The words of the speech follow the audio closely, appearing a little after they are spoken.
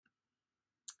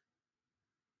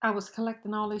I was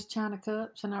collecting all these china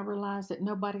cups and I realized that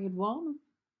nobody would want them.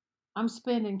 I'm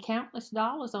spending countless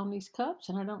dollars on these cups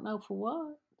and I don't know for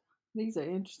what. These are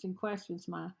interesting questions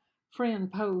my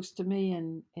friend posed to me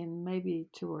and maybe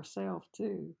to herself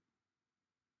too.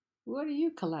 What are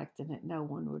you collecting that no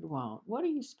one would want? What are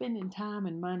you spending time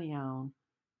and money on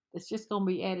that's just going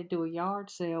to be added to a yard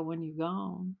sale when you're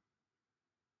gone?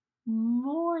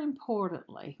 More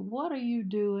importantly, what are you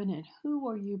doing and who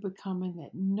are you becoming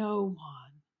that no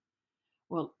one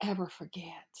will ever forget?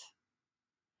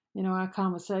 Our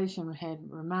conversation had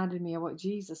reminded me of what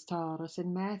Jesus taught us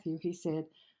in Matthew. He said,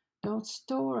 don't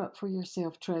store up for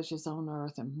yourself treasures on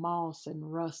earth and moss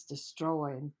and rust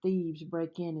destroy and thieves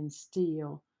break in and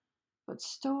steal, but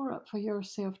store up for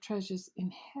yourself treasures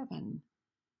in heaven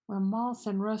where moss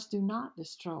and rust do not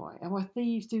destroy and where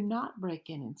thieves do not break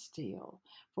in and steal.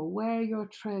 For where your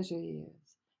treasure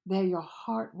is, there your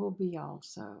heart will be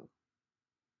also.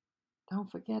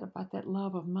 Don't forget about that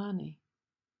love of money.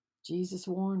 Jesus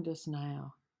warned us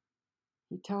now.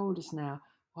 He told us now,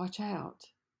 watch out.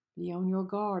 Be on your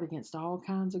guard against all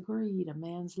kinds of greed. A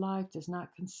man's life does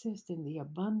not consist in the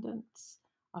abundance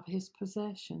of his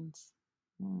possessions.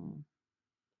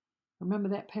 Remember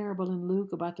that parable in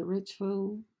Luke about the rich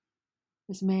fool?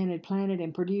 This man had planted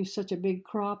and produced such a big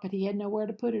crop that he had nowhere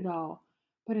to put it all.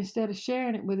 But instead of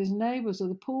sharing it with his neighbors or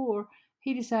the poor,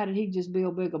 he decided he'd just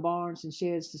build bigger barns and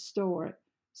sheds to store it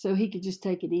so he could just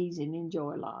take it easy and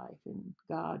enjoy life. And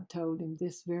God told him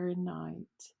this very night,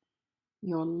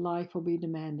 your life will be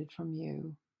demanded from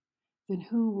you. Then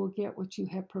who will get what you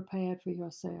have prepared for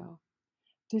yourself?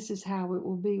 This is how it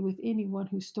will be with anyone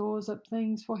who stores up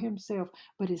things for himself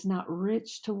but is not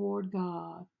rich toward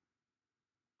God.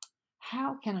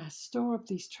 How can I store up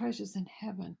these treasures in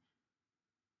heaven?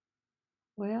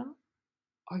 Well,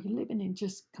 are you living in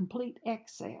just complete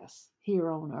excess here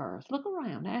on earth? Look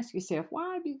around, ask yourself,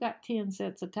 why have you got 10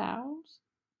 sets of towels?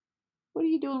 What are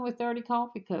you doing with 30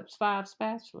 coffee cups, 5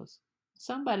 spatulas?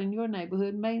 Somebody in your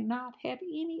neighborhood may not have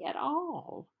any at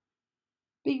all.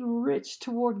 Be rich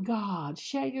toward God.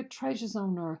 Share your treasures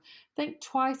on earth. Think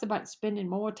twice about spending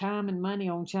more time and money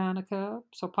on china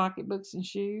cups or pocketbooks and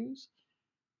shoes.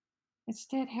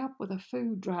 Instead, help with a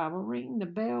food drive or ring the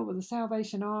bell with the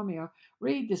Salvation Army or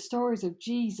read the stories of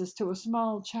Jesus to a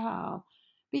small child.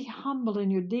 Be humble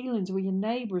in your dealings with your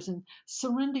neighbors and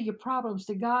surrender your problems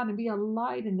to God and be a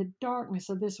light in the darkness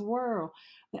of this world.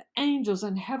 The angels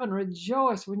in heaven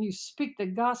rejoice when you speak the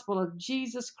gospel of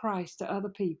Jesus Christ to other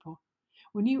people.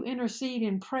 When you intercede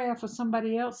in prayer for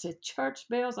somebody else, the church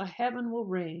bells of heaven will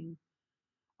ring.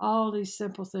 All these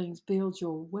simple things build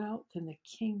your wealth in the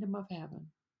kingdom of heaven.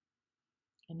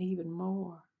 And even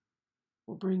more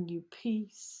will bring you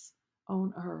peace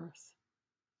on earth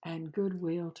and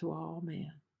goodwill to all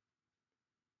men.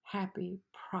 Happy,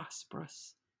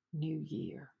 prosperous New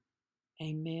Year.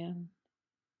 Amen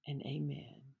and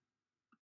amen.